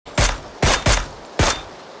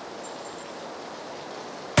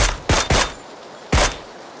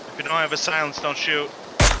If you don't have a silence, don't shoot.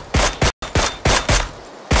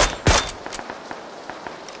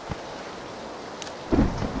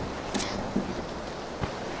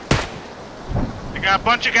 I got a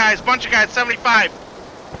bunch of guys, 75.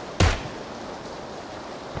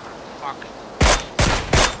 Fuck.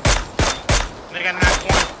 They got knocked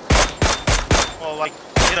one. Well, like,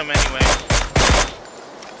 hit him anyway.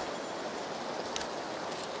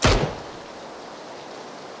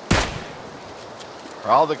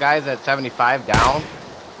 Are all the guys at 75 down?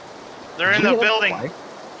 They're in the building.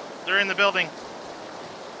 They're in the building.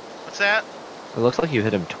 What's that? It looks like you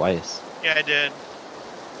hit him twice. Yeah, I did.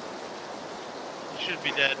 You should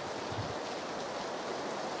be dead.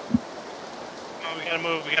 Oh, we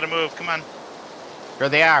gotta move, come on. Here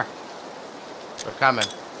they are. They're coming.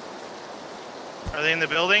 Are they in the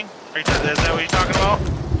building? Is that what you're talking about?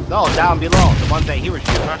 No, down below. The ones that he was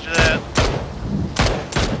shooting. Roger that.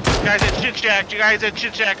 You guys at Shit Shack. You guys at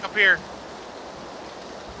Shit Shack up here.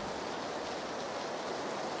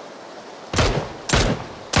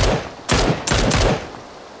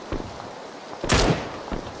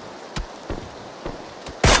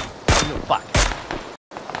 Fuck.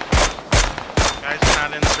 Guys are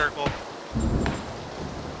not in the circle.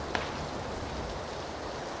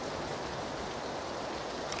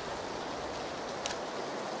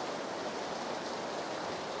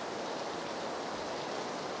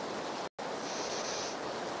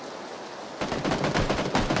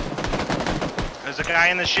 There's a guy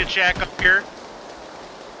in the Shit Shack up here.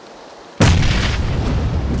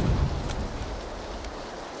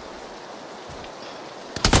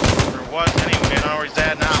 Or was anyway, I don't know where he's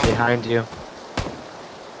at now. Behind you.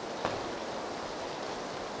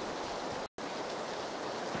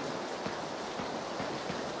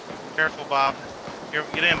 Careful, Bob. Here,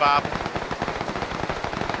 get in, Bob.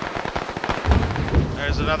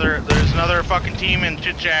 There's another fucking team in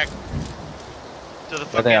Shit Shack. To the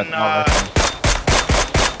fucking,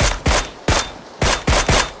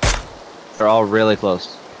 They're all really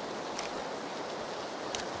close.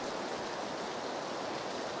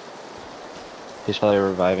 He's probably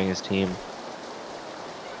reviving his team.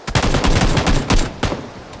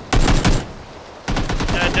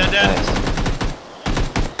 Dead. Nice.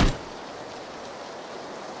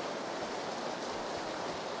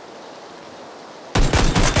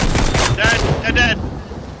 Dead.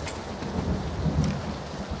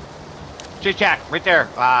 Shit Shack, right there.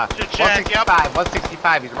 Shit Shack, 165, yep.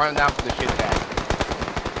 165. He's running down for the Shit Shack.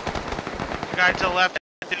 The guy to the left,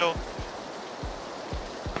 too.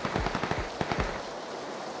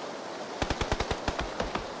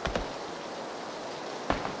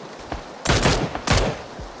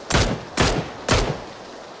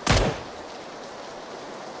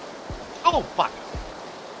 Oh, fuck.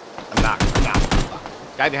 I'm knocked. Fuck.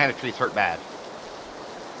 Guy behind the tree's hurt bad.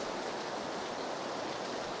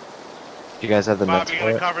 You guys have the Bob, nuts you're for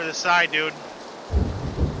gonna it? cover this side, dude.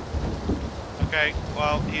 Okay,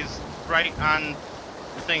 well, he's right on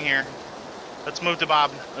the thing here. Let's move to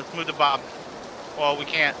Bob. Well, we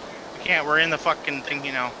can't. We're in the fucking thing,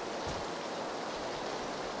 you know.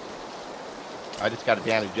 I just got a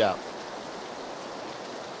bandage up.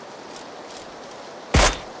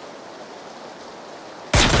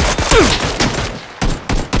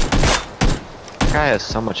 That guy has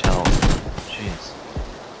so much health. Jeez.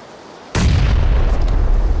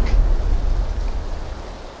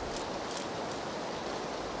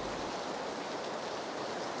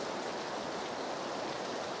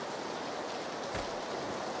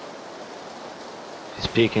 He's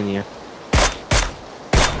peeking you.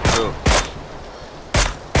 Ooh.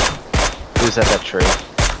 Who's at that tree?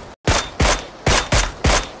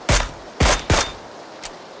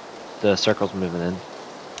 The circle's moving in.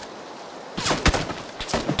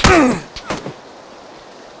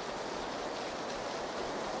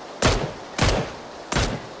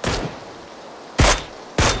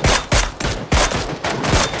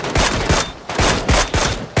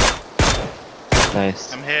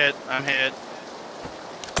 Nice. I'm hit.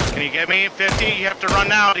 Can you get me? 50? You have to run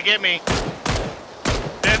now to get me.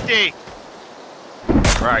 50!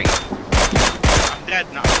 Right. I'm dead.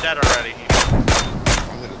 No, I'm dead already.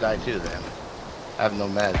 I'm gonna die too then. I have no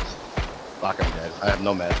meds. Fuck, I'm dead. I have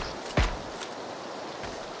no meds.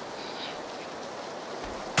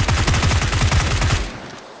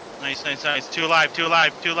 Nice. Two alive.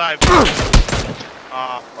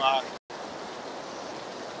 Oh, fuck.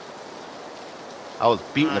 I was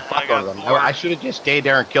beating the fuck I out of them. got bored. I should have just stayed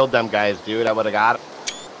there and killed them guys, dude. I would have got it.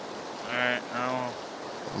 Alright, now.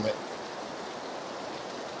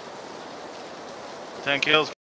 10 kills.